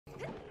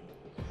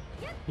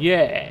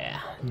Yeah,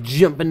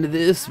 jump into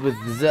this with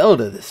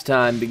Zelda this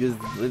time because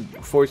it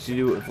forced you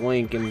to do it with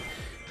Link, and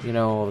you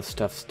know all the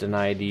stuff's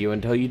denied to you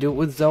until you do it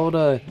with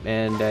Zelda.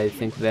 And I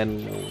think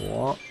then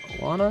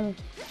Lana?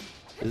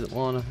 Is it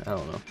Lana? I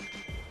don't know.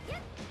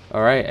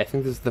 Alright, I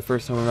think this is the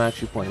first time I'm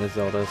actually playing as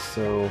Zelda,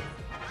 so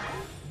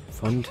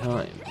fun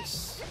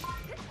times.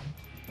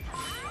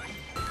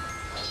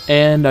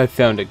 And I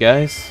found it,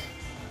 guys.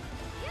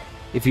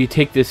 If you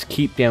take this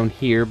keep down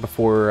here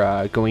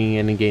before going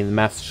in and getting the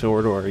Master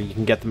Sword, or you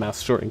can get the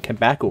Master Sword and come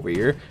back over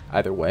here,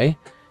 either way,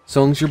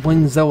 so long as you're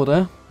playing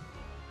Zelda,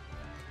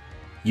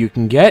 you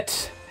can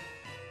get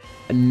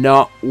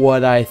not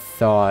what I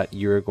thought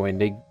you were going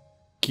to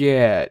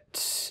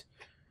get.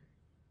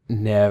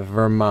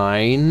 Never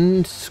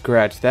mind.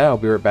 Scratch that, I'll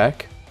be right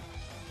back.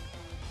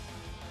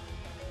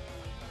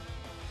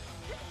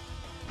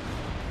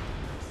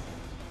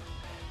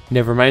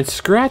 Never mind,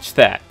 scratch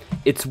that.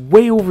 It's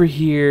way over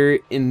here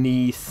in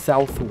the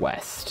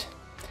southwest.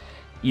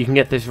 You can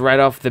get this right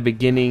off the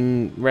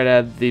beginning, right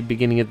at the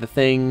beginning of the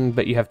thing,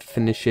 but you have to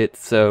finish it,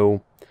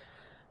 so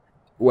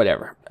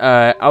whatever.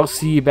 I'll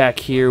see you back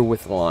here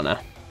with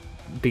Lana,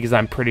 because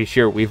I'm pretty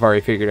sure we've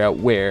already figured out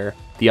where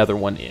the other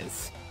one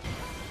is.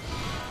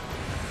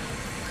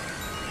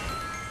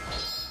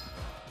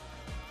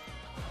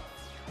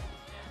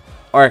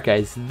 Alright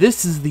guys,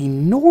 this is the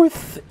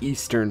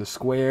northeastern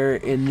square,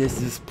 and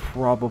this is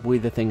probably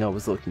the thing I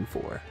was looking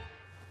for.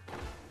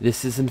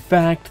 This is in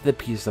fact the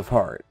Piece of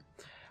Heart.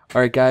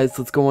 Alright guys,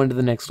 let's go on to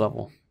the next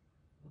level.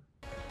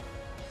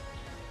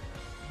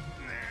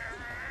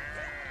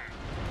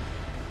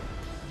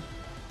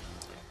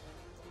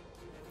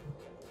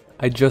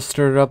 I just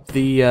started up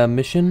the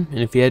mission,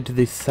 and if you head to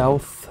the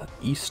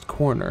southeast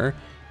corner,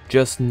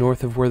 just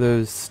north of where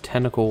those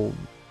tentacle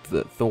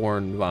the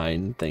thorn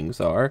vine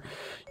things are,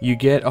 you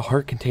get a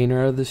heart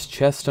container out of this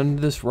chest under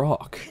this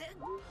rock.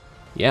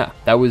 Yeah,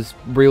 that was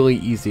really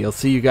easy. I'll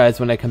see you guys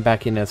when I come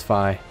back in as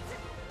Fi.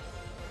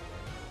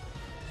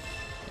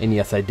 And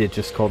yes, I did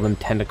just call them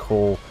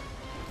tentacle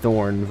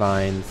thorn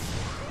vines.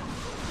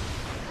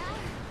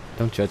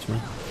 Don't judge me.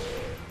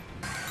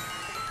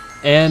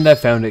 And I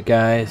found it,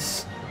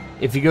 guys.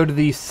 If you go to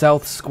the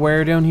south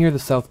square down here, the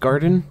south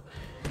garden,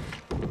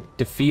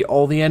 defeat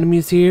all the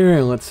enemies here,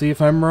 and let's see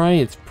if I'm right.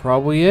 It's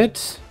probably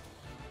it.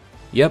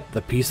 Yep,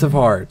 the Piece of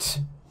Heart.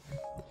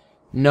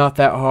 Not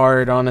that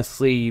hard,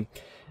 honestly.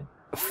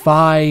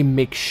 Fi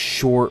makes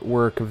short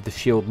work of the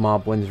shield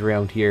moblins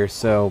around here,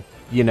 so,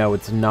 you know,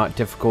 it's not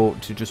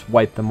difficult to just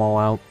wipe them all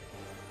out.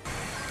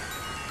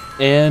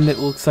 And it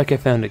looks like I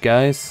found it,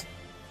 guys.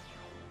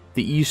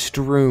 The east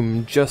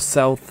room, just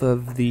south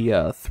of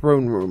the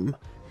throne room.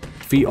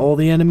 Defeat all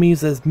the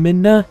enemies as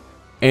Midna,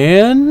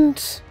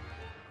 and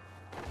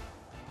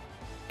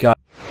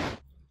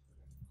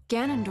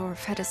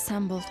Ganondorf had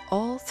assembled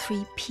all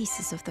three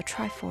pieces of the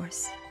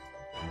Triforce.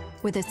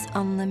 With its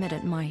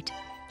unlimited might,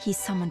 he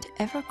summoned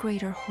ever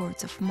greater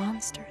hordes of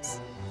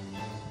monsters.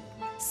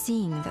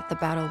 Seeing that the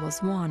battle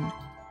was won,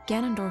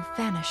 Ganondorf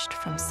vanished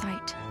from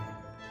sight.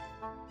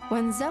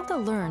 When Zelda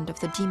learned of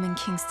the Demon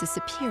King's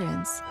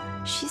disappearance,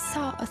 she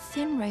saw a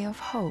thin ray of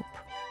hope.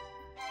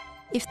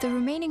 If the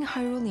remaining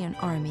Hyrulian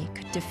army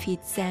could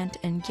defeat Zant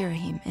and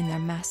Ghirahim in their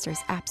master's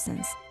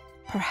absence,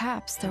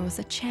 perhaps there was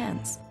a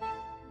chance.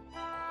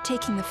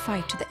 Taking the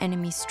fight to the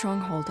enemy's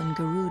stronghold in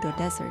Gerudo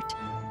Desert,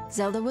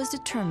 Zelda was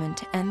determined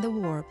to end the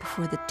war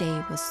before the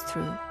day was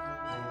through.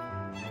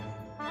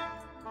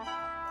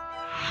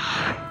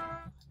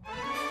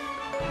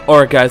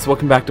 Alright guys,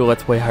 welcome back to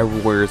Let's Play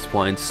Hyrule Warriors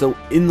Blind. So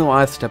in the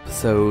last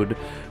episode,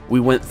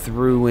 we went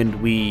through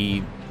and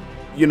we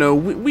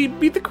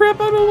beat the crap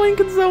out of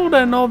Link and Zelda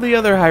and all the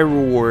other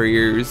Hyrule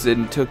Warriors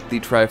and took the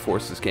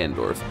Triforce's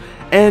Ganondorf.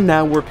 And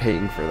now we're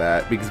paying for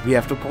that because we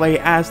have to play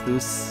as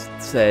those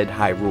said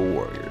Hyrule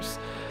Warriors.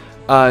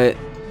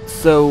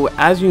 So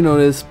as you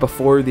noticed,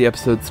 before the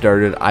episode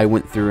started, I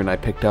went through and I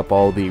picked up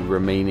all the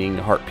remaining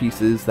heart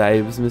pieces that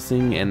I was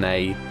missing, and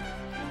I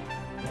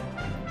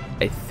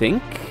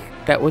think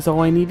that was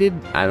all I needed.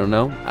 I don't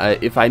know.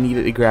 If I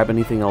needed to grab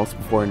anything else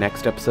before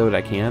next episode,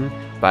 I can.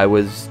 But I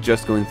was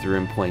just going through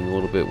and playing a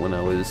little bit when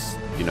I was,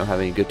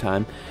 having a good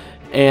time.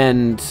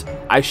 And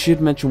I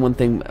should mention one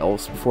thing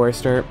else before I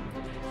start.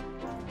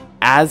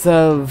 As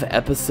of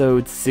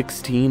episode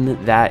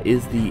 16, that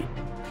is the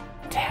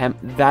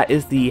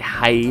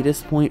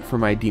hiatus point for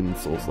my Demon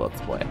Souls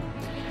Let's Play.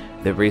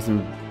 The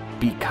reason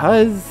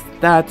because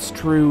that's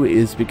true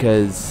is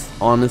because,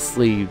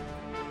 honestly,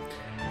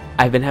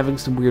 I've been having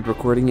some weird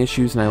recording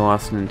issues and I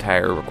lost an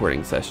entire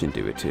recording session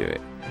due to it.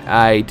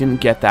 I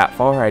didn't get that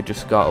far, I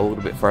just got a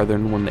little bit farther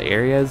in one of the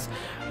areas,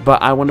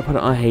 but I want to put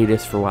it on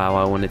hiatus for a while.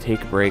 I want to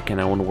take a break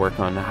and I want to work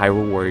on the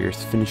Hyrule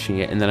Warriors, finishing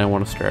it, and then I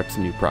want to start up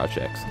some new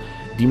projects.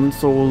 Demon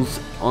Souls,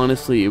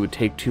 honestly, it would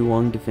take too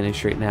long to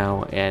finish right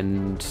now,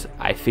 and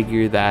I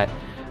figure that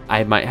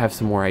I might have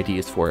some more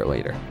ideas for it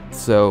later.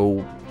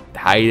 So,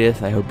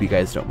 hiatus, I hope you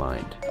guys don't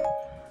mind.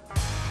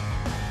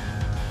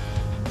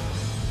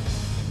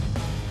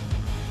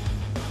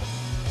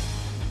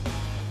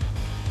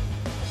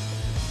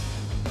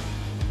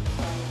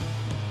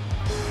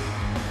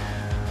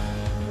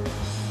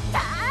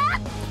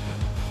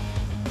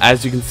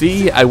 As you can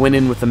see, I went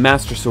in with a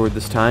Master Sword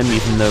this time,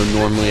 even though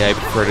normally I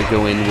prefer to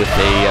go in with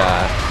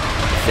a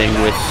thing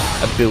with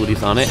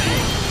abilities on it.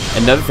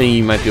 Another thing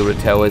you might be able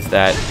to tell is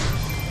that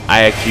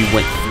I actually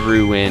went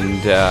through and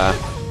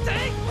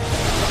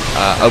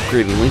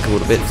upgraded Link a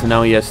little bit, so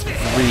now he has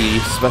 3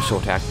 special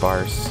attack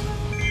bars.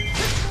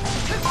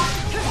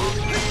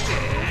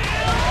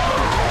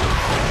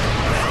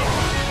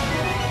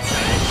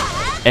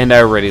 And I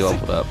already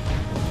leveled up.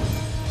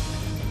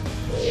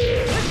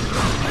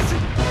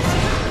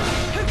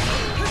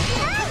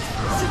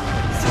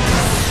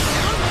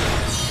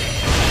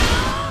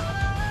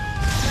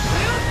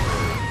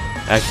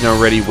 I can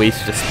already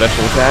waste a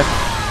special attack,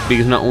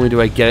 because not only do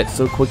I get it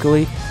so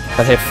quickly,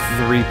 but I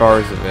have 3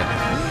 bars of it.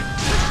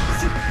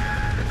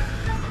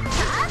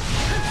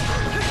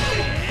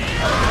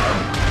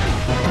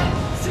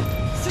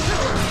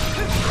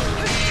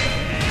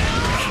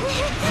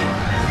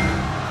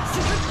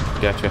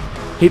 Gotcha.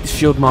 Hate the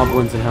shield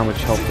moblins and how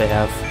much health they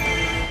have.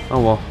 Oh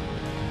well.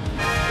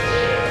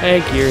 Hey,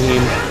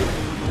 Ghirahim.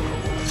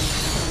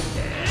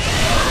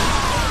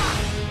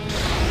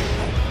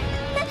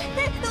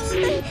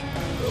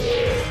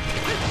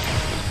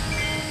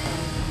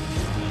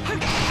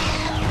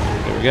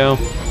 There we go.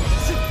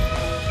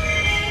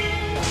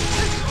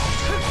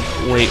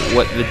 Wait,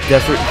 what? The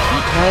desert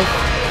heat type?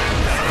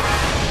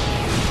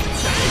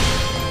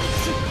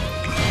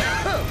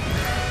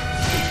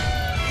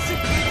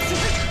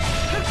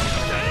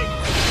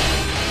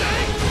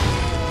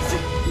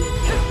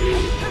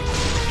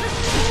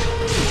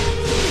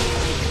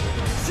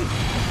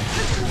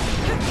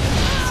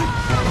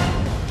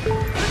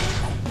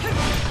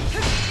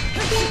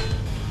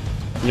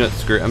 You know what,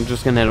 screw it. I'm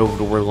just gonna head over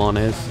to where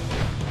Lana is.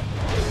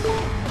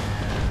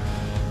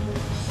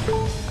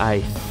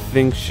 I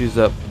think she's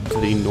up to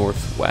the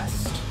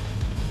northwest.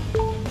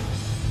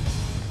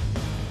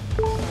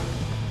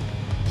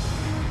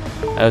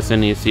 I also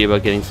need to see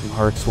about getting some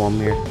hearts while I'm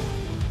here.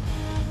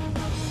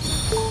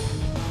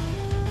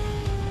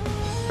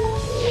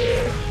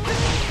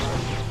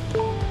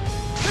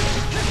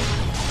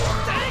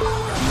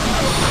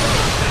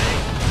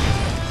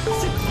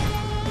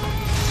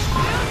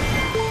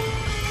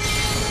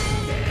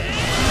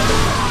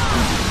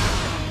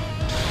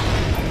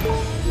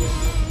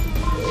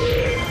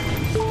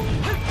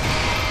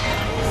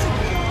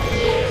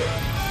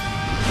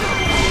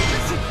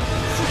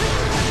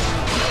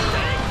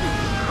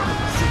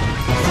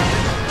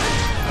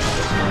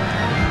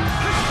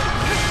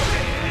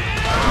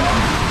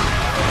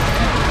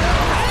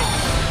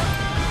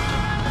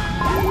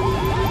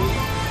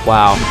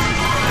 Wow.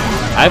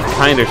 I've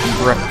kind of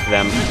shreked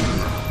them.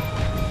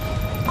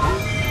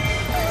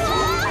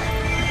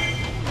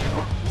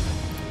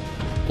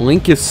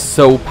 Link is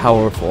so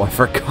powerful, I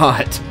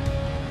forgot.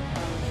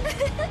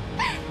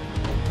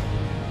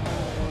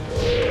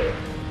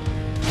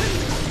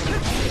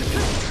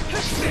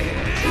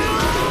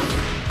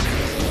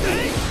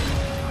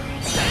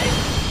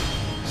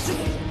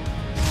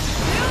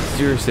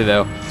 Seriously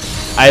though,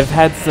 I've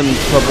had some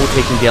trouble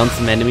taking down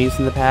some enemies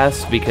in the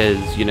past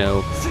because, you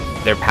know,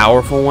 they're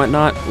powerful and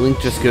whatnot.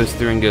 Link just goes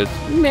through and goes,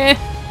 meh.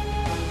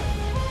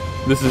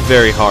 This is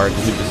very hard,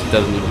 and he just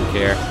doesn't even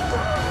care.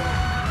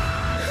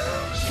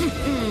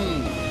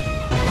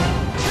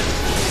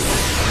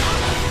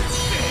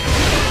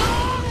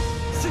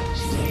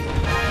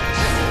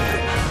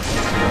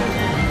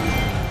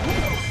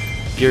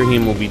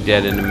 Ghirahim will be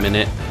dead in a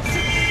minute.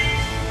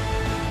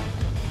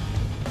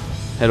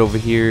 Head over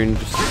here and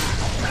just,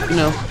 you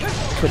know,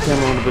 cut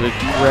down a little bit of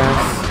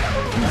grass.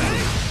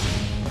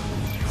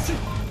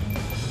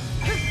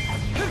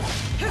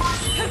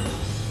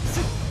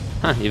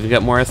 Huh, even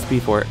got more SP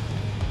for it.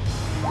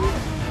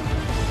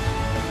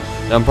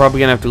 I'm probably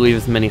gonna have to leave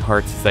as many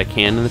hearts as I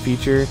can in the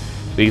future,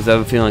 because I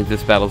have a feeling like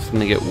this battle's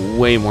gonna get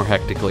way more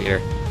hectic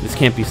later. This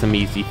can't be some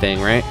easy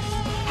thing, right?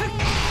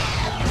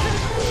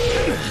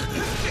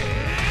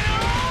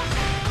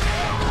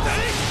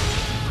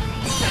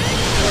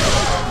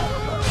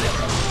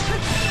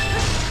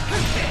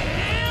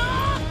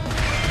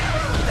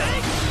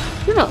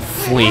 You're not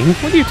fleeing.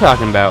 What are you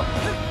talking about?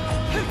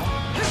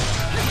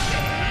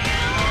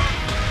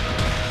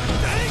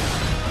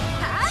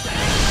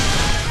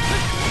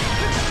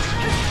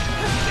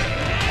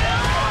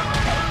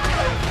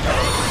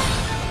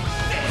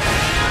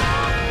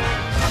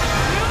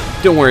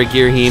 Don't worry,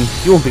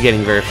 Ghirahim. You won't be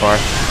getting very far.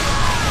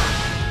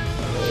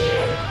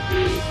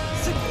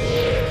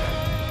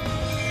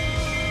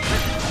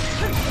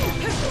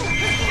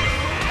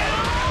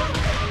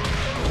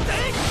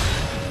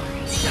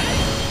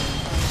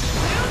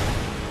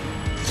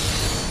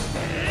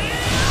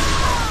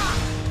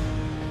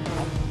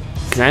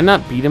 Can I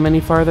not beat him any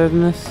farther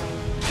than this?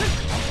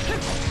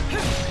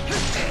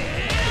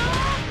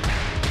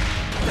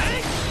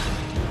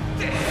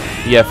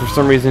 Yeah, for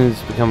some reason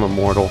he's become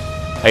immortal.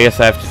 I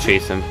guess I have to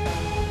chase him.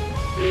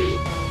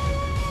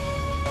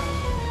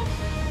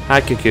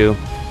 Hi, Cuckoo.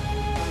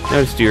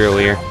 Noticed you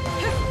earlier.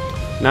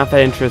 Not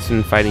that interested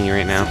in fighting you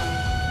right now.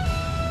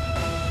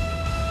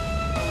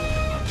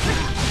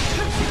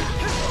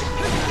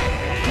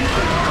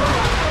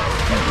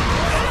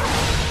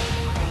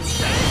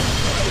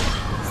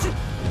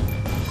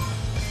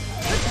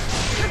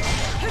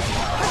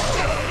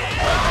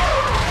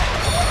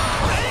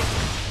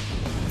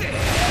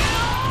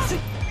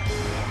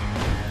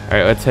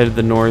 Alright, let's head to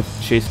the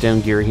north, chase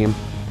down Ghirahim.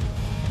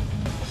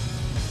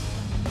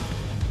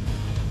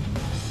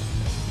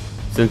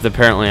 Since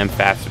apparently I'm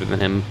faster than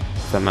him,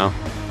 somehow.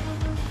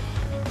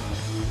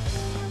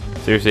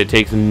 Seriously, it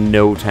takes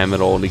no time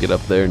at all to get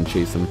up there and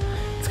chase him.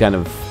 It's kind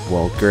of,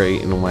 well,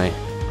 great in a way.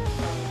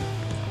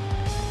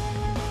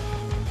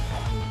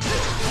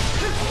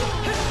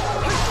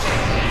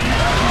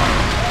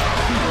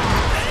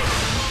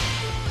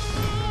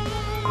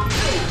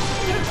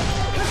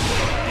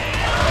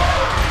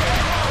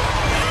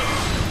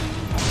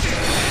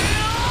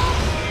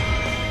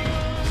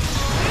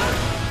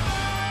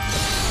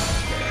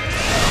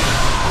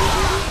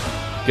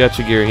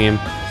 Gotcha, Ghirahim.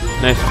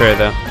 Nice try,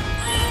 though.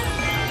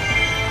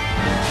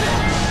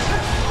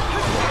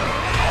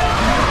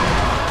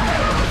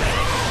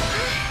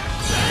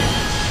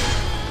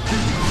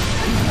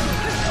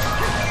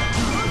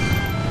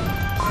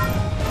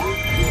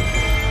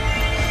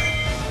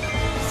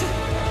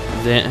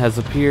 Zant has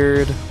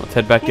appeared. Let's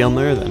head back down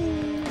there, then.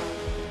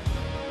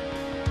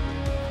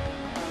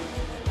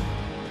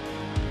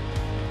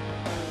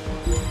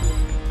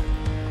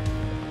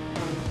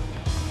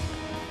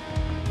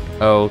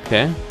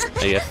 Okay.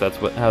 I guess that's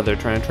how they're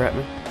trying to trap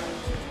me.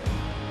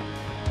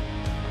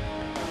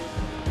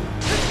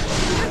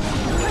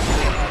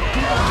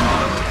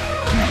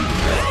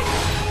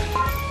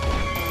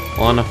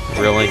 Lana,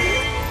 really?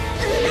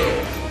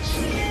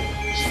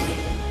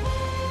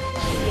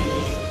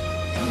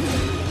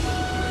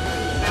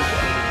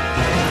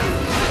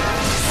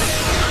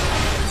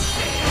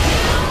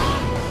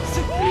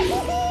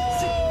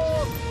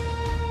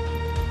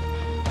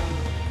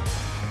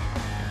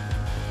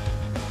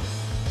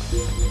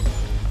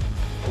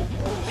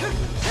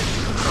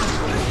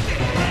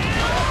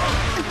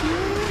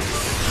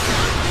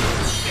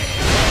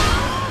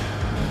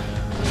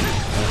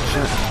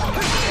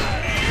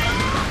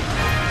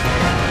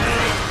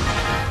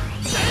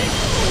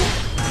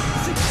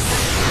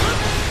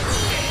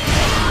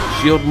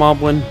 Shield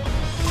Moblin,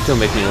 still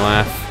make me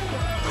laugh.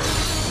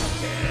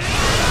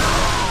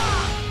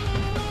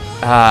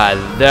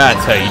 Ah,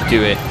 that's how you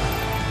do it.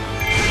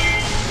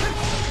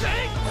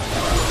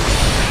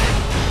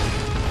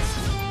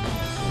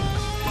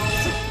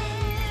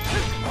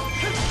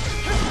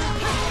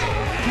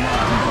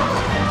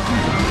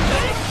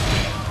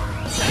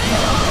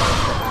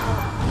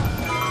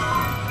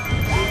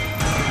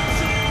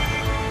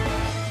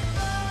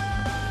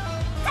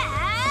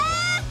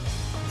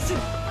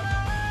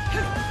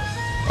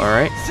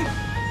 Alright.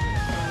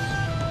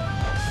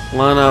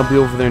 Lana, I'll be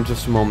over there in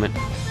just a moment.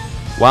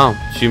 Wow,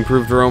 she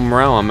improved her own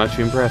morale. I'm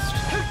actually impressed.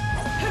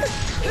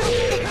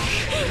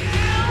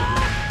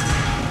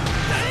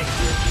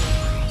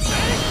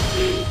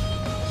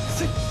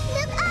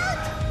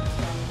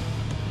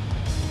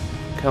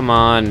 Come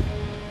on.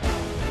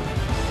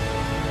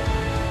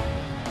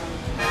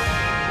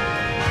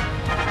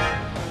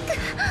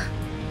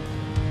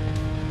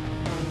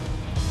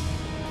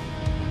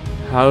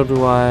 How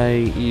do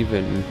I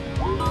even...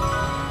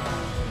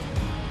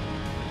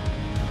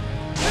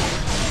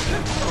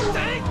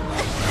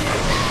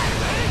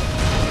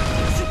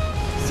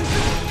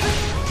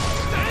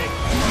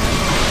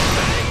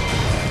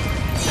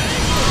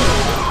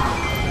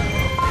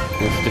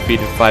 It's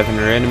defeated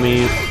 500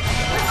 enemies.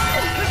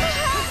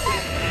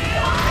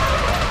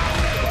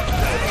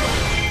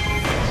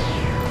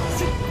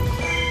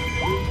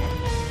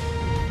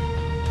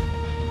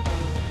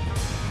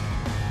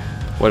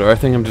 What, I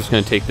think I'm just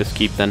going to take this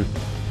keep then,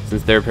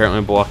 since they're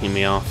apparently blocking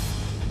me off.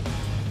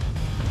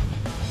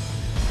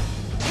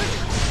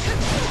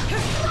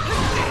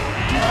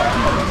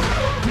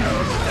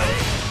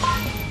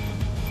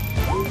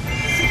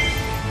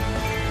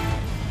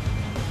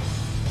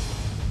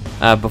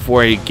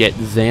 Before I get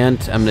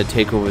Zant, I'm going to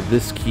take over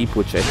this keep,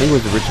 which I think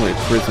was originally a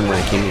prison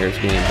when I came here as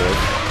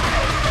Ganondorf.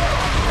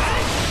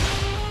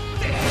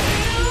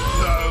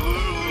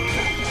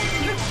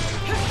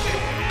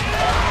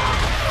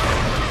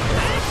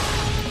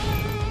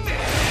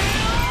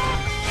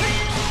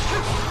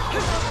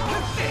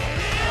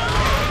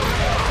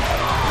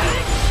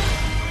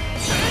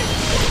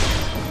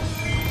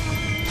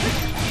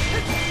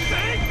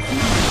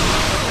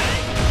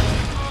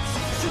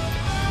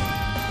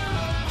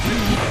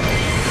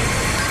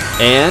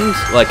 And,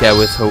 like I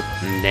was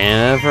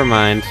never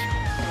mind.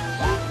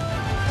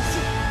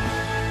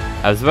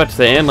 I was about to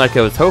say, and like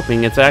I was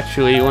hoping, it's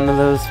actually one of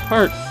those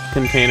heart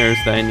containers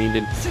that I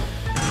needed.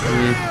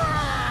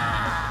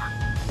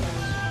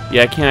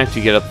 Yeah, I can't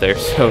actually get up there,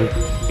 so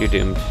you're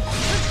doomed.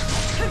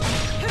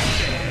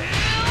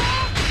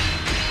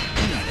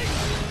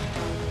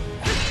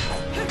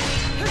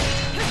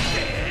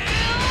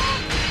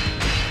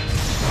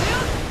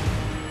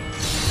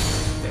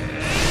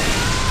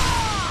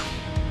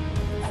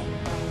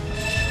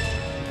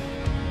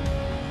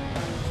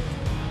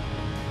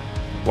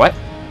 What?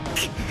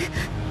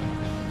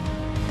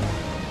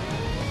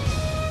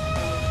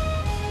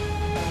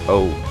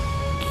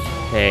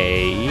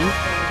 Okay.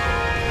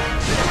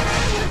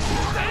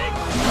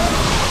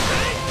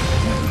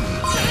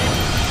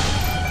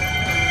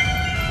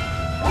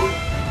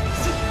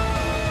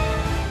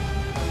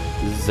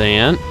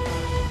 Zant.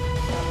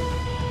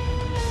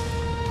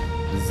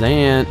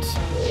 Zant.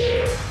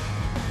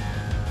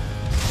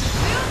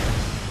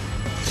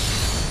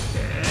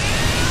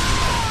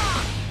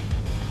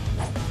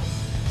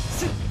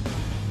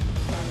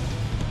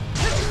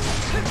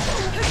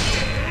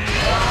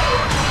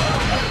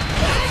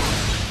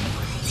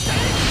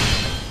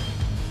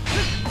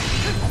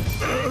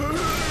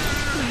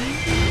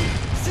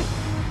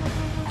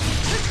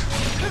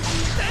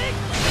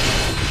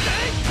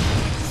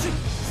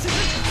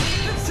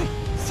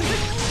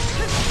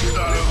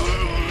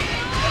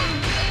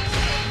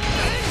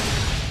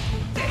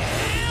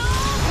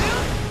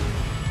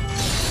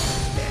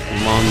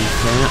 Come on,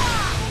 Zant.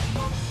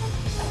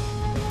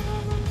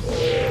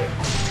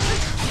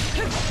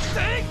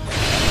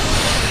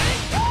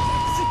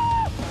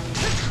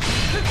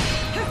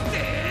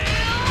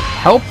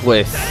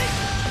 Helpless.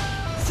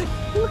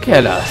 Look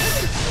at us.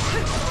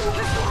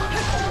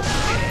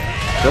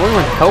 The only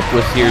one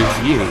helpless here is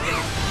you.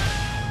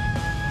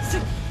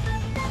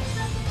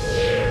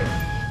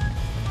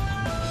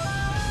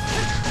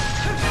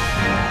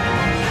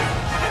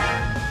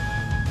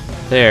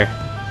 There.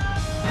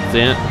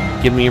 Zant,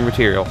 give me your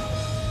material.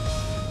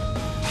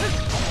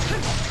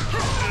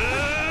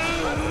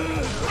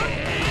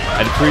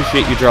 I'd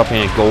appreciate you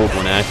dropping a gold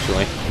one,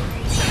 actually.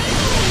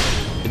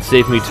 It'd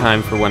save me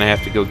time for when I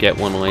have to go get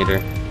one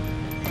later.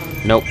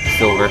 Nope,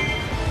 silver.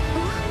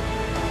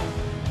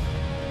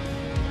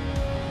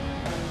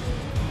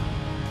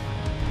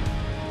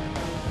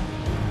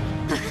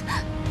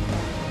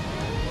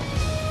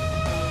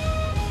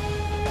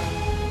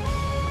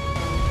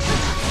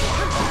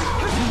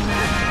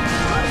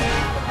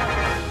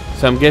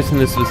 So I'm guessing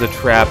this was a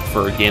trap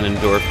for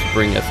Ganondorf to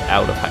bring us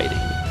out of hiding.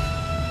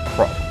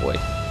 Probably.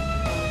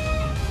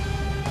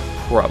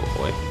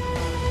 Probably.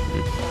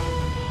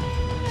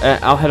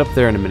 I'll head up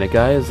there in a minute,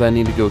 guys. I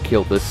need to go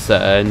kill this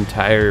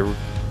entire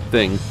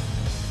thing.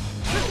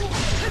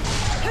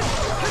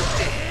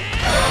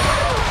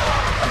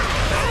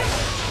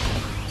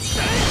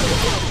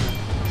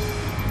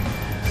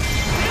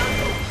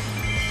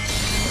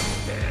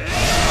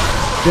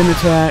 Spin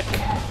attack.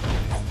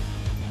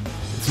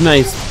 It's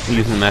nice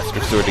using the Master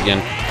Sword again,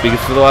 because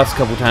for the last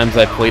couple times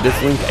I played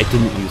as Link, I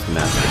didn't use the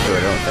Master Sword,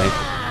 I don't think.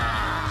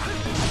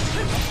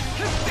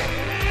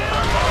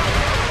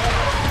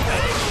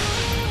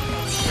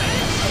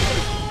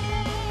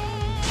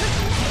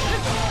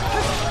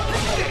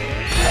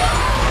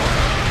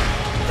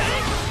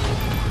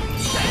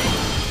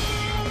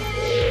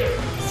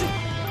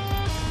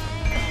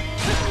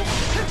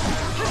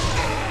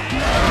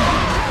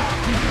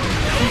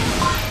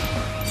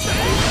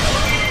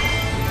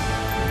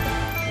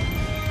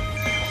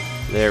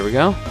 There we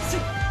go.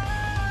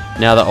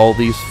 Now that all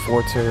these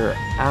forts are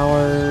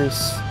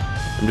ours,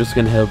 I'm just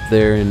gonna head up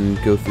there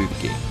and go through the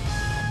gate.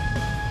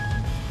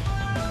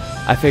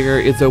 I figure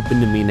it's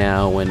open to me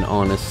now, and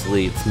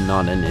honestly, it's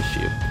not an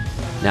issue.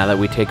 Now that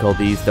we take all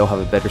these, they'll have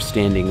a better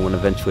standing when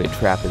eventually a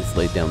trap is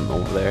laid down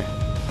over there.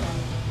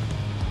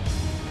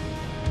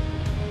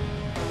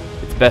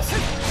 It's best to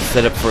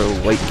set up for a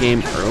late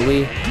game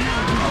early.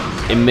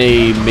 It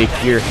may make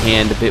your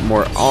hand a bit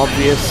more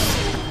obvious,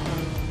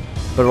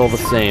 but all the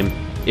same,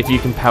 if you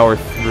can power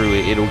through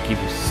it, it'll give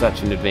you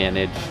such an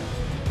advantage.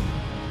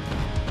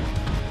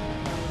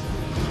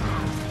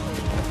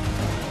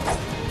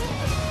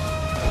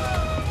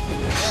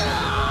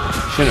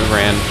 Shouldn't have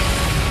ran.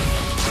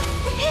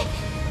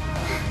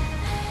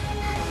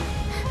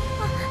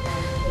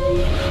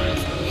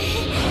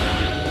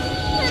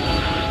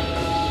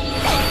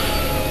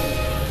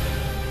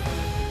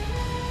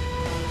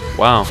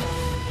 Wow.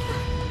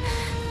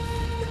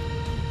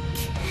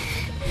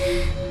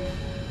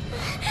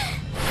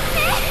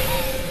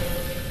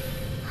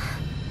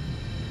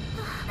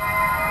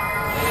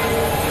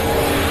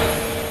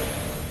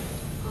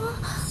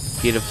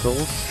 Gate of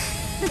Souls?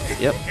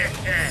 Yep.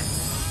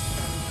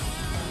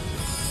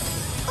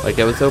 Like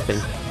I was hoping.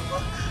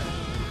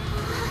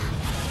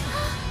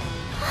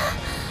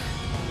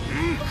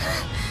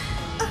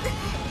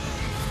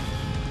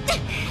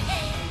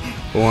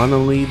 Lana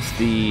leads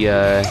the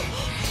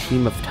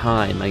team of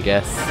time, I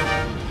guess.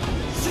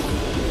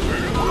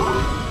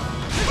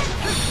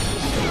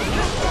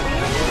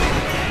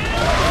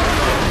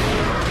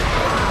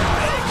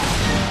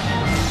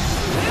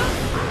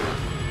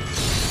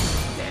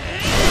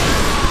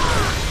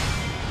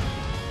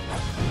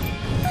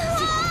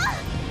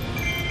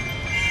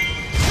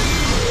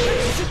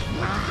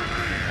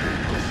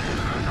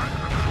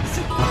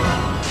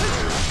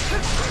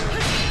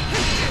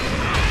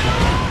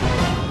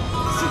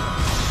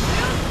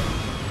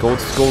 Gold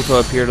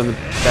Skulltula appeared on the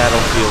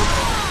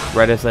battlefield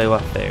right as I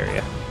left the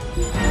area.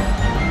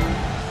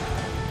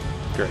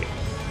 Great.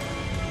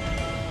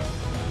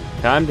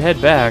 Time to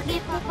head back.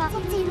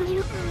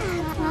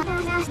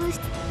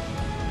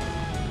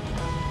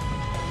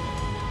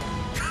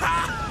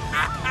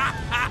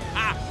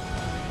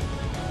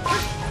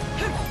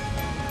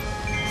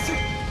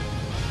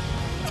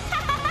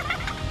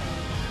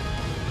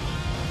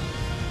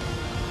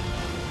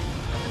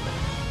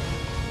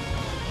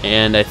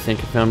 And I think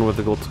I found where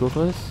the gold skull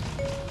was.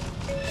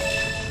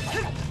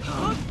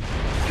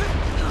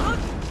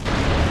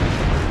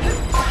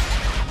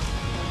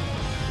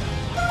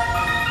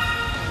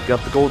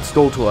 Got the gold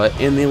skull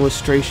and the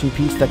illustration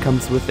piece that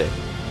comes with it.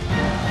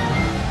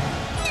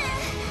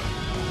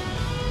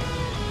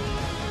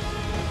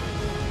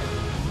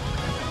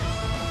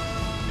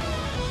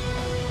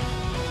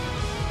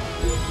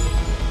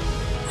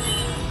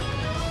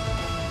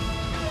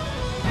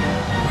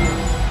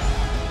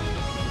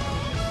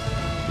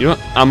 You know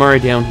what? I'm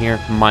already down here.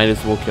 Might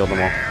as well kill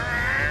them all.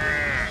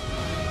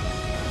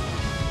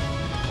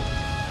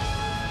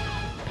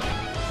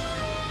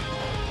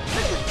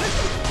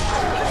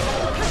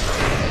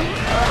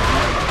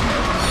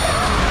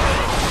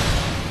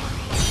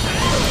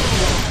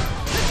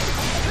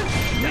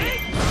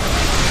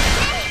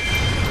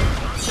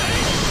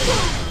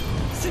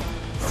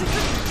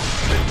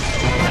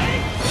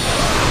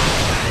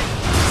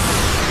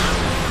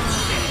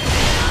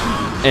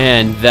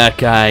 And that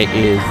guy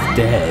is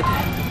dead.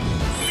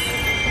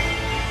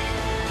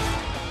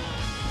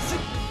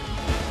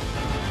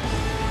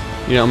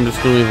 You know, I'm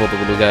just gonna leave all the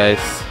little guys.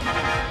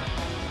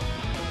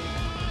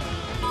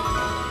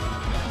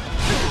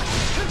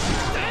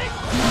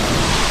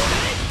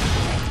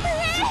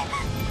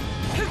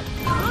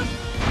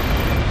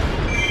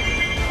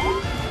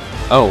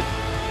 Oh.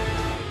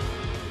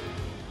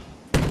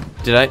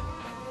 Did I?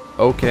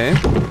 Okay.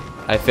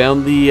 I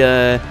found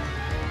the,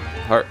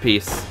 heart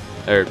piece.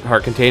 Or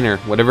heart container,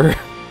 whatever.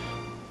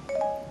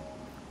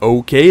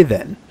 Okay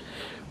then.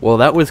 Well,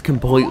 that was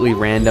completely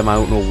random. I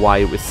don't know why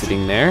it was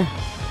sitting there.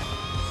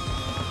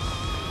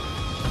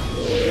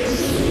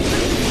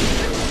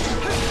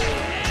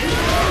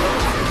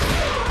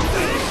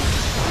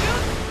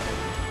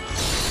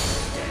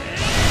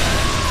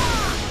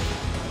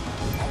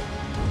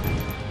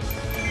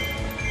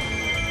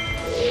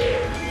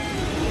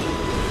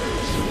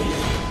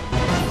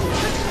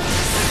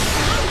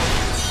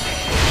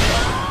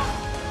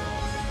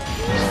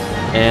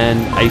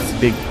 And Ice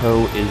Big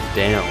Poe is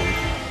down.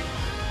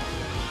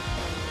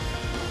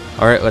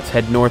 Alright, let's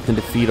head north and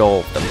defeat all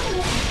of them.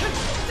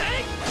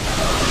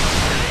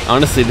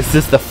 Honestly, this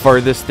is the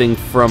farthest thing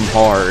from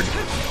hard.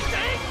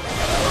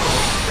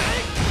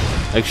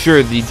 Like,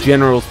 sure, the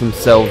generals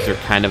themselves are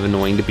kind of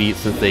annoying to beat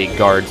since they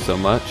guard so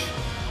much.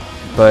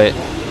 But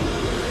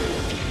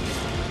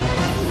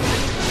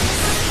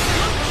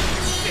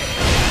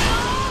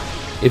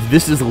if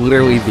this is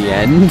literally the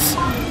end,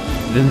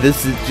 then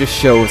this just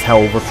shows how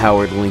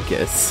overpowered Link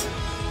is.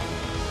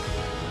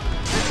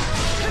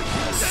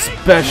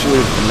 Especially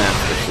with the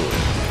Master Sword.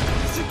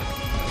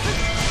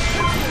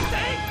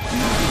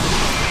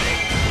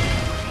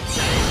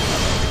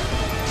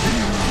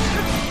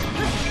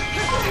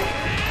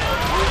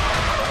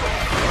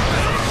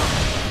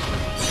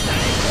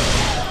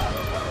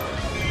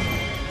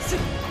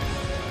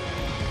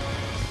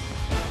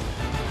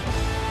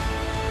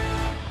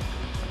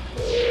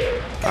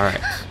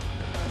 Alright.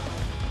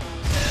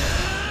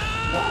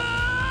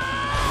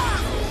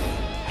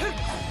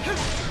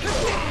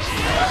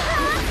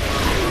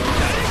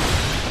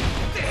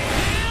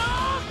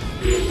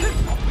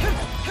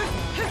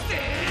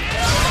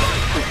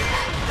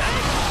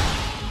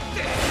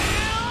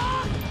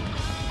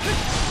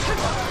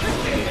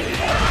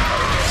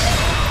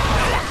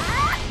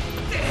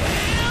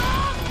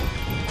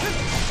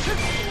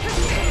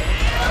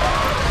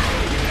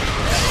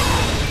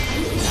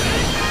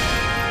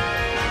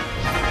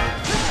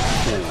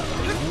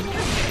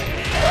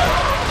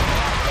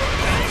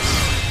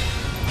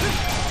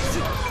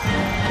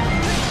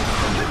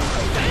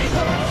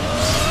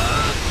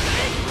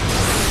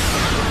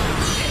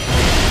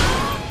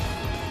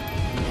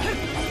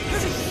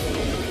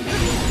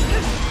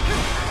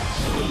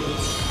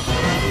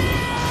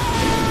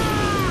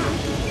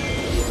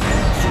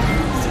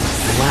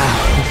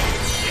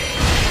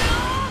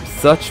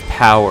 Such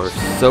power,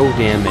 so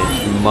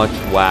damage, much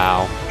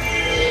wow.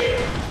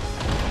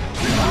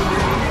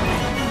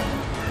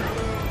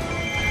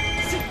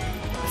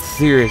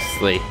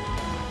 Seriously,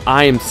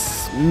 I am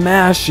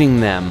smashing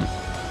them.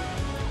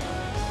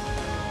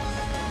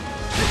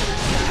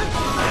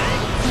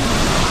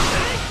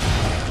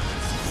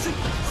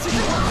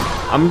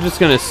 I'm just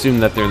gonna assume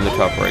that they're in the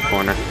top right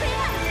corner.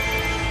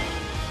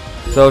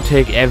 So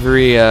take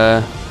every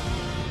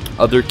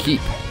other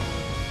keep.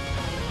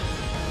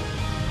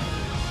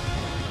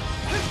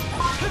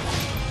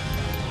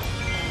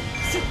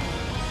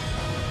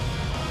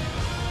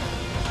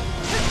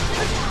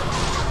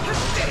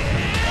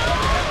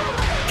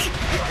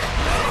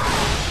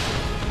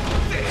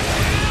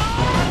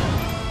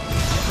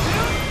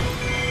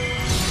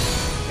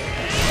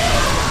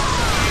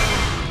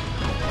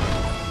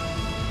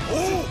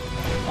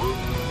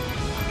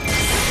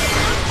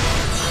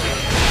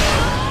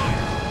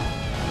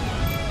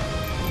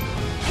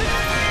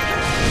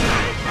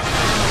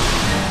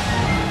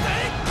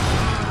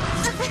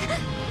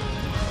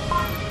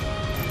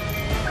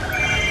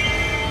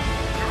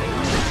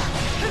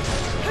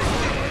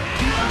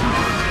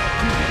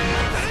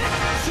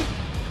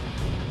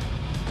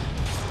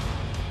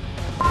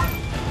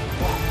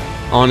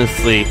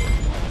 Honestly,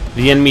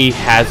 the enemy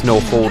has no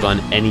hold on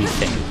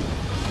anything.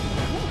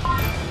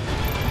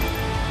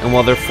 And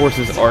while their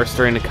forces are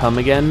starting to come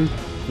again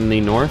from the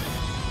north,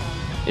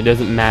 it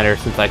doesn't matter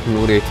since I can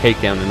literally take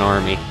down an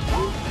army.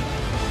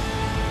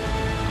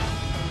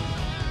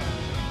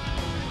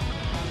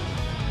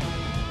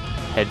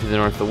 Head to the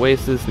North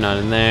Oasis, not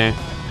in there.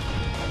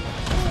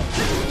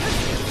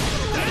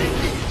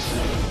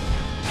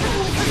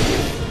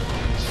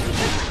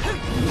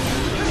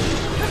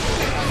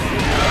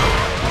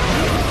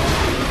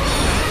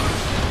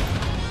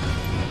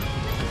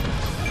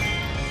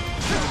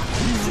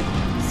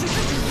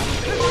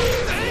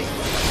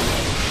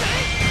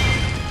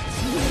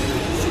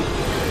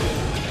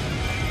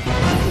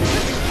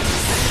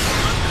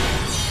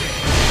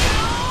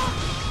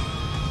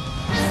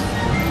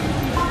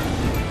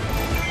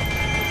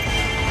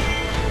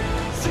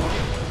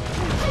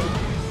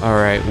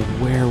 Alright,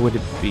 where would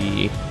it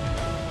be?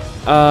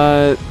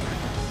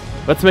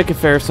 Let's make a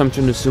fair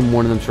assumption to assume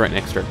one of them's right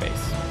next to our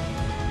base.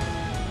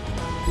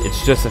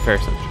 It's just a fair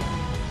assumption.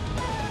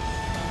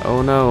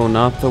 Oh no,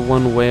 not the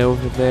one way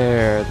over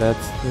there.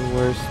 That's the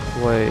worst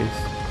place.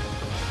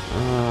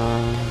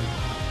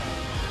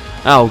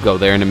 I'll go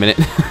there in a minute.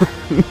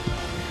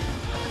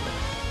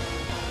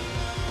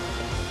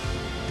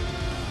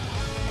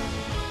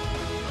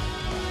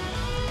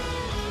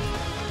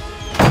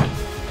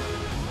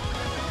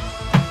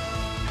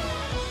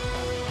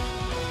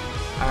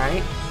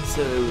 Alright,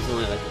 so it was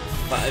only like a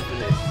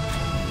 5-minute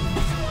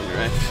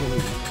interaction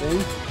thing.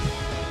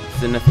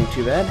 So nothing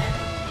too bad.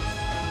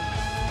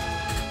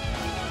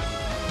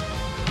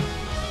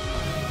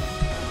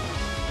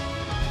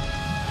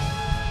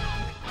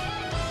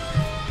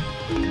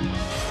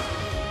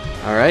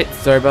 Alright,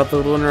 sorry about the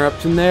little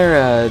interruption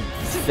there.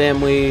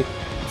 Family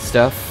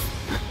stuff,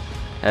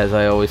 as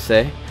I always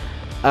say.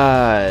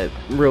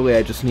 Really,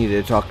 I just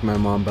needed to talk to my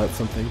mom about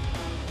something.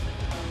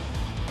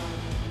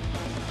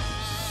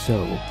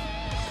 So,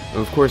 I'm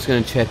of course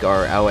going to check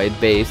our allied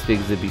base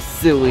because it'd be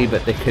silly,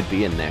 but they could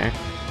be in there.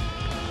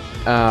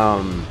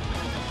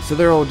 So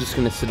they're all just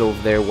going to sit over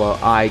there while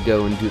I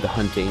go and do the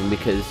hunting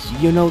because,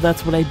 you know,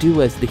 that's what I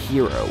do as the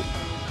hero.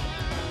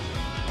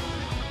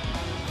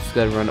 Just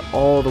got to run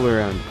all the way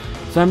around.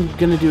 So I'm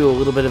going to do a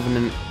little bit of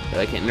an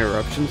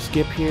interruption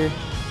skip here.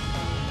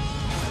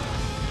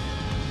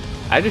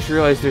 I just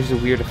realized there's a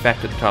weird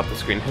effect at the top of the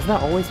screen. Has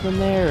that always been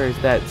there, or is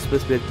that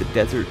supposed to be like the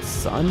desert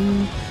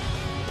sun?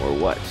 Or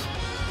what?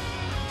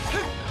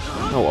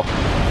 Oh well.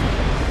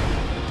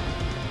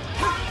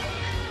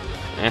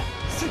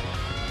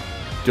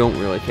 Don't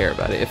really care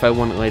about it. If I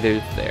want it later,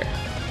 it's there.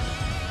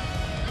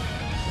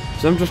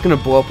 So I'm just going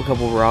to blow up a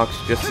couple rocks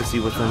just to see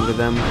what's under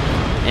them.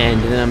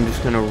 And then I'm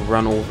just going to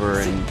run over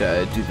and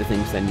do the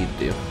things I need to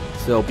do.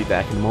 So I'll be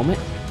back in a moment.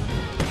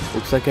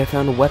 Looks like I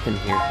found a weapon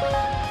here.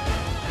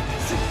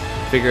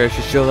 Figure I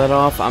should show that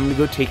off. I'm going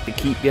to go take the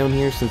keep down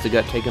here since it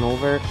got taken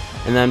over.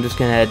 And then I'm just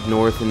going to head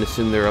north and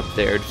assume they're up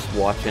there just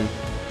watching.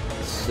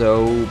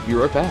 So, be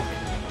right back.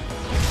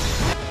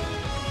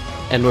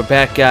 And we're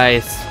back,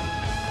 guys.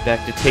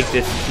 Back to take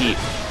this keep.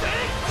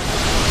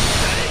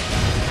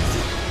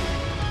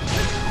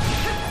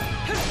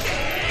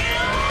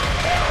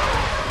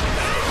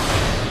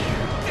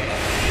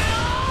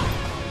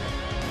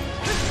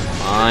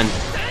 Come on.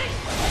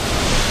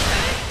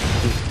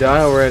 Just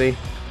die already.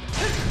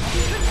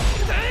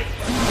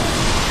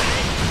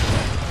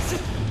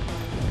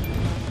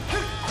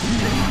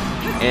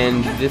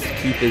 And this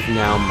keep is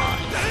now mine.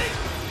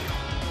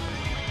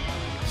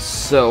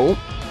 So,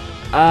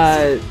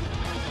 I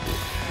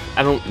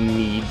don't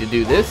need to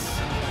do this,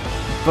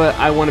 but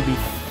I want to be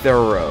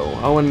thorough.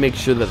 I want to make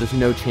sure that there's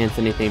no chance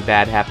anything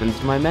bad happens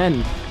to my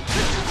men.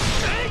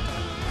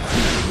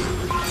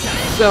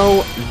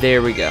 So,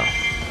 there we go.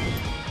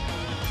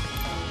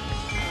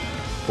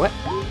 What?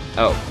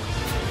 Oh.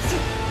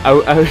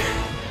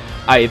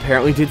 I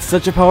apparently did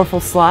such a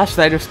powerful slash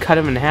that I just cut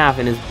him in half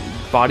and his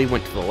body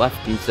went to the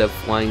left instead of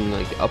flying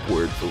like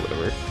upwards or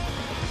whatever.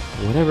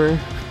 Whatever.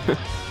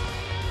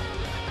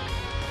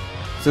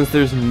 Since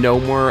there's no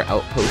more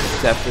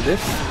outposts after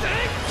this,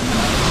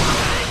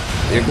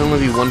 there can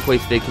only be one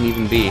place they can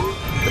even be.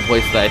 The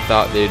place that I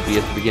thought they'd be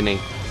at the beginning.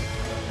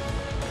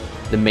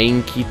 The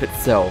main keep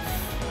itself.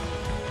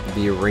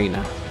 The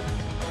arena.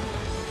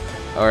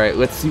 Alright,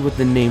 let's see what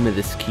the name of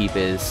this keep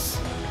is.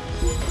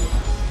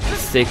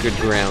 Sacred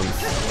Grounds.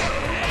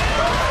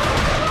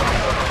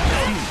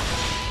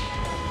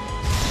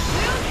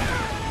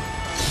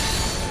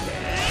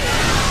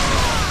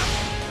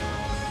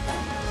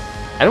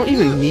 I don't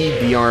even need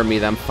the army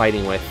that I'm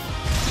fighting with.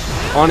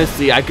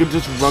 Honestly, I could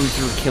just run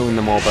through killing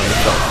them all by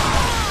myself.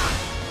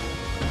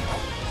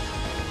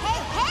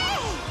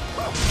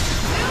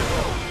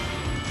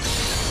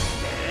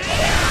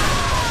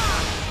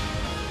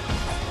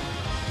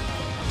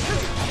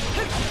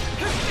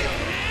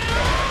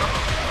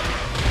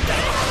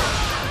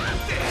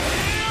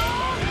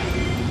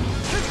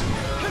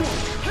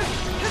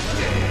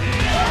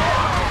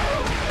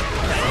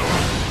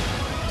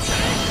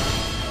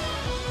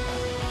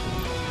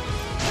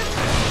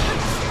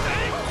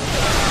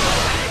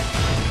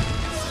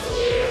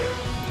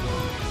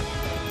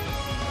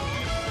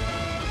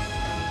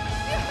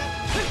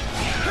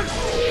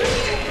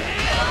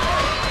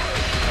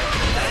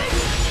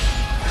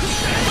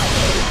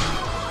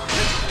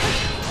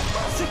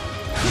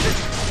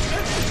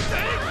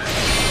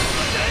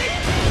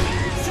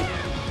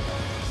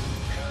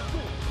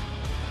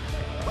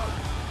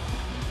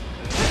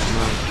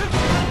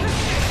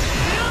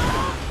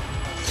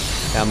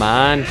 Come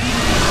on.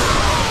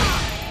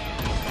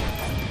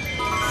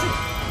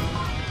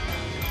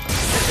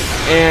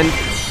 And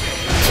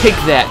take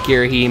that,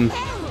 Ghirahim.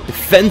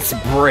 Defense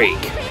break.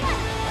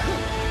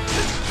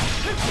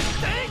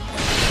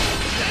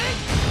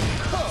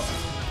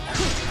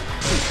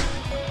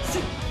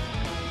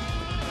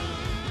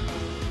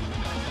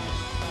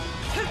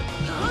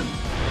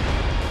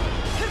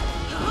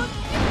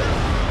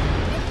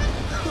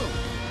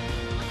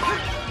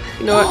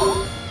 You know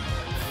what?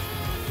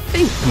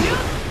 Thank you.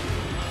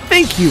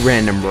 Thank you,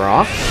 random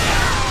rock.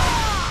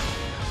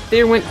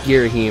 There went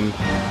Ghirahim.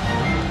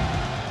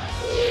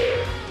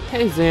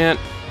 Hey, Zant.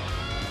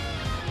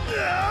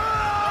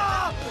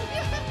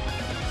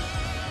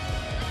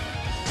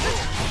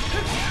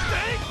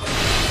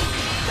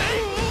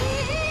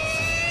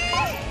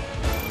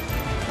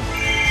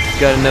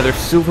 Got another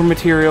silver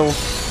material.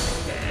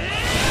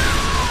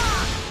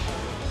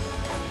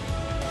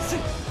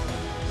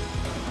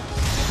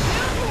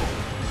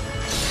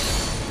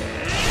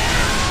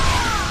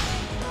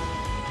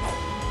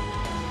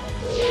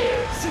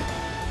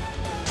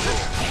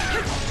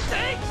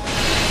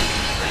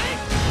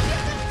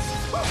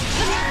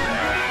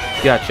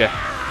 Gotcha.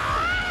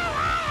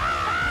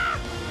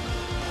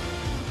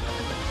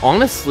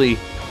 Honestly,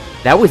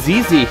 that was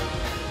easy.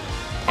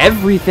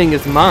 Everything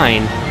is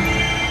mine.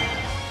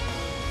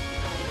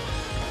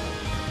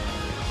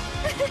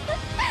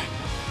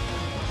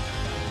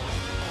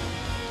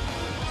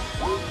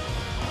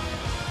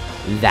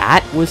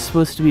 That was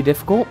supposed to be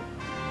difficult?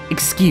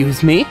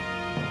 Excuse me?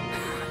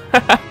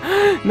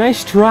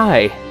 Nice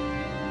try.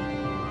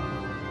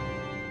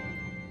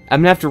 I'm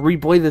gonna have to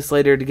replay this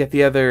later to get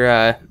the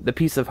other, the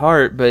piece of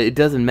heart, but it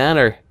doesn't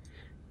matter.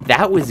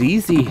 That was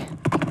easy.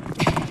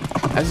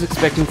 I was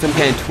expecting some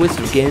kind of twist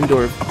of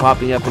Ganondorf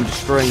popping up and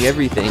destroying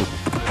everything.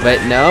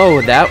 But no,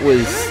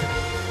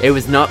 it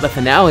was not the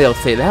finale, I'll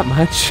say that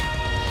much.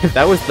 If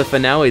that was the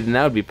finale, then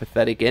that would be a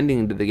pathetic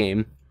ending to the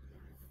game.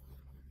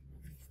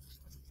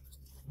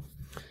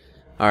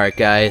 Alright,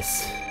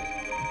 guys.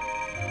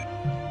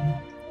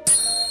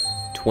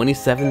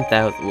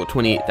 27,000, well,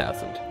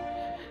 28,000.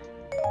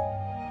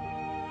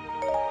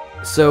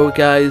 So,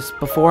 guys,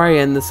 before I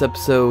end this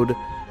episode,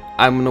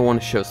 I'm gonna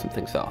want to show some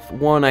things off.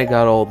 One, I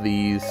got all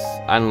these.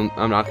 I'm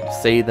not gonna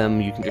say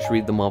them. You can just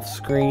read them off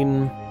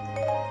screen.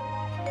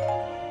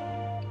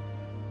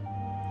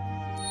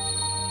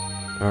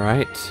 All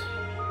right.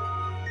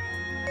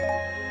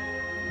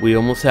 We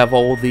almost have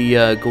all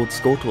the gold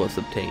Skulltulas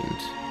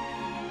obtained.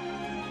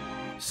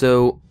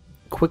 So,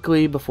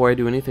 quickly before I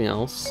do anything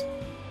else,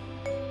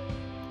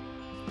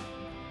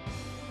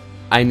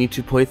 I need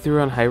to play through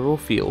on Hyrule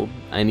Field.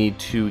 I need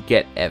to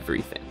get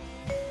everything.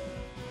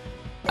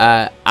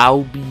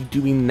 I'll be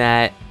doing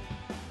that.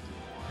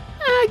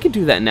 I could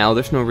do that now.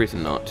 There's no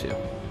reason not to.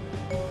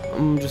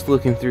 I'm just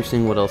looking through,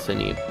 seeing what else I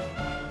need.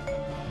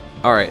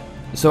 Alright,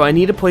 so I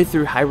need to play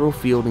through Hyrule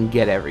Field and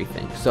get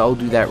everything. So I'll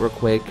do that real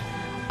quick.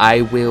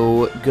 I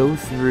will go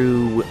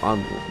through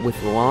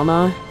with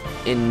Lana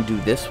and do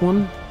this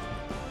one.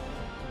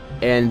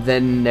 And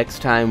then next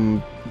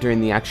time, during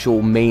the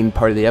actual main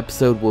part of the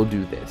episode, we'll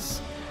do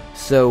this.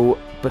 So,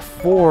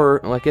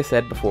 before, like I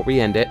said, before we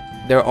end it,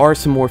 there are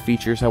some more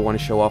features I want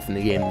to show off in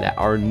the game that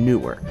are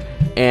newer.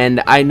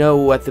 And I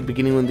know at the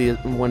beginning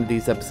of one of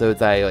these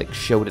episodes, I like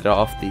showed it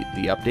off, the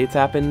updates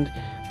happened,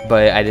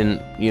 but I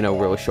didn't, you know,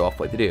 really show off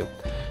what to do.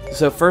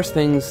 So first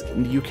things,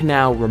 you can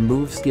now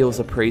remove skills,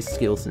 appraise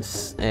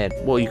skills, and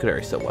well, you could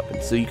already sell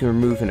weapons, so you can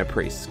remove and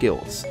appraise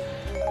skills.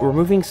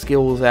 Removing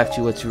skills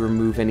actually lets you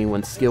remove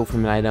anyone's skill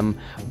from an item,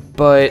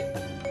 but,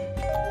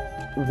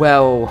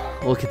 well,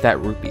 look at that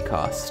rupee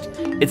cost.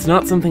 It's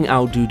not something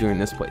I'll do during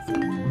this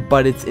playthrough,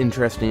 but it's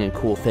interesting and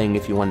cool thing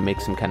if you want to make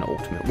some kind of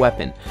ultimate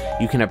weapon.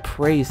 You can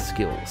appraise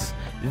skills.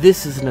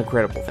 This is an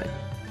incredible thing.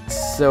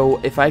 So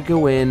if I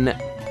go in,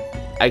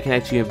 I can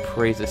actually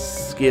appraise a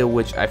skill,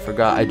 which I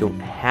forgot I don't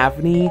have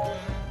any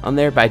on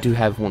there, but I do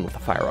have one with a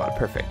fire rod.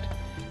 Perfect.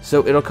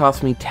 So it'll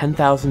cost me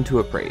 10,000 to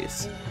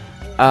appraise.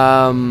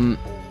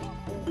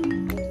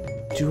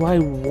 Do I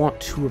want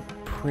to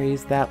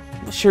appraise that?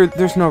 Sure,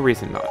 there's no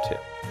reason not to.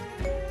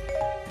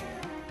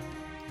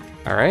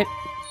 Alright.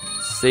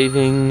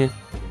 Saving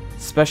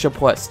Special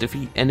Plus.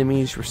 Defeat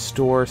enemies,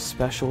 restore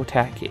special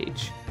attack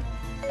gauge.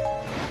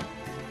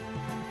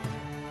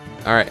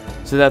 Alright,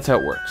 so that's how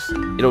it works.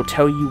 It'll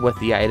tell you what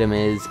the item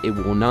is. It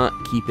will not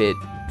keep it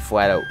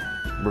flat out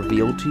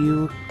revealed to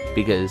you,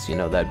 because, you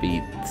know,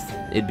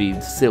 it'd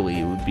be silly.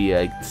 It would be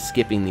like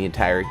skipping the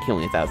entire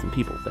killing 1,000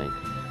 people thing.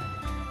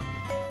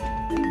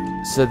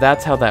 So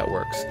that's how that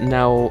works.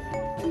 Now,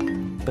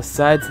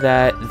 besides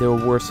that, there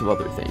were some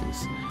other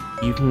things.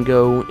 You can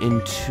go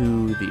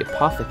into the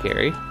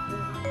Apothecary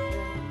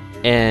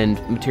and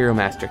Material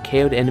Master.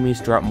 KO'd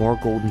enemies drop more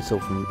gold and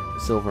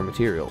silver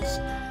materials.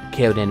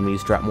 KO'd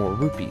enemies drop more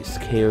rupees.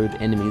 KO'd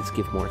enemies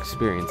give more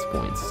experience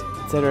points,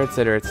 etc.,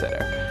 etc.,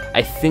 etc.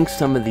 I think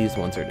some of these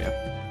ones are new.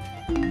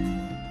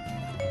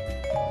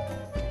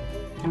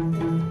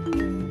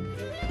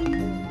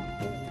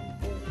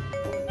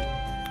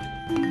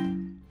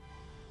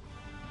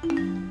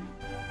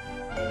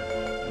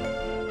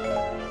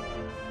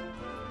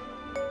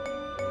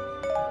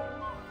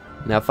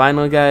 Now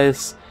finally,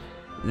 guys,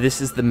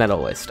 this is the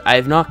medal list. I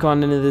have not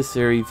gone into this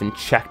or even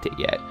checked it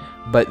yet,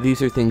 but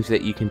these are things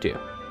that you can do.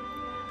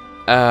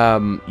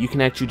 You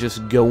can actually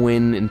just go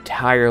in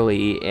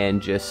entirely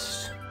and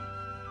just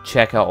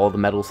check out all the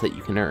medals that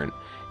you can earn.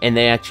 And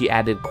they actually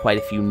added quite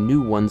a few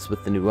new ones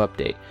with the new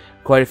update.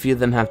 Quite a few of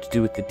them have to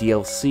do with the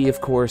DLC,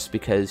 of course,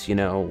 because, you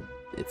know,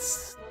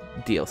 it's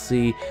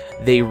DLC.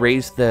 They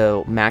raised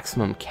the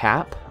maximum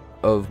cap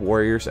of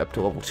warriors up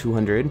to level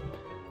 200.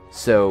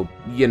 So,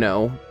 you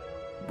know,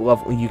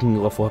 you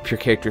can level up your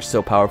character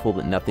so powerful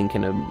that nothing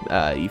can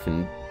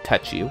even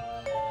touch you.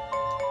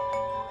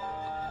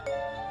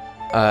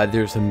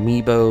 There's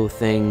amiibo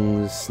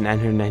things,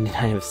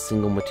 999 of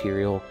single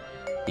material.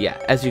 Yeah,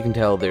 as you can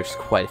tell, there's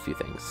quite a few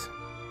things.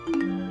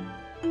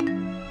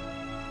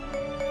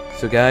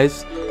 So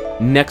guys,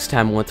 next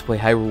time Let's Play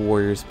Hyrule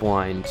Warriors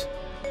Blind,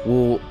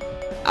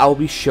 I'll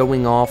be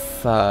showing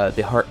off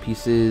the heart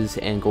pieces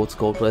and gold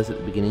sculptures at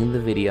the beginning of the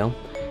video,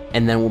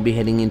 and then we'll be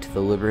heading into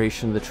the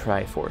liberation of the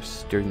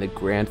Triforce during the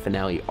grand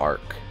finale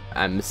arc.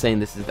 I'm saying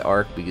this is the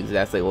arc because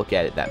as I look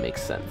at it, that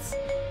makes sense.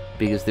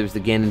 Because there's the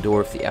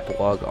Ganondorf, the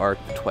epilogue arc,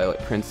 the Twilight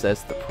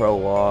Princess, the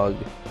prologue.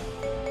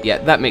 Yeah,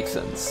 that makes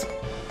sense.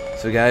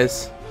 So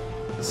guys,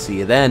 see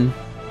you then.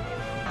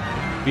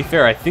 To be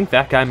fair, I think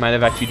that guy might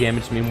have actually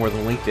damaged me more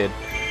than Link did.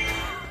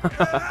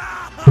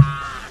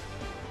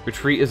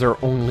 Retreat is our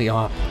only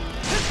option.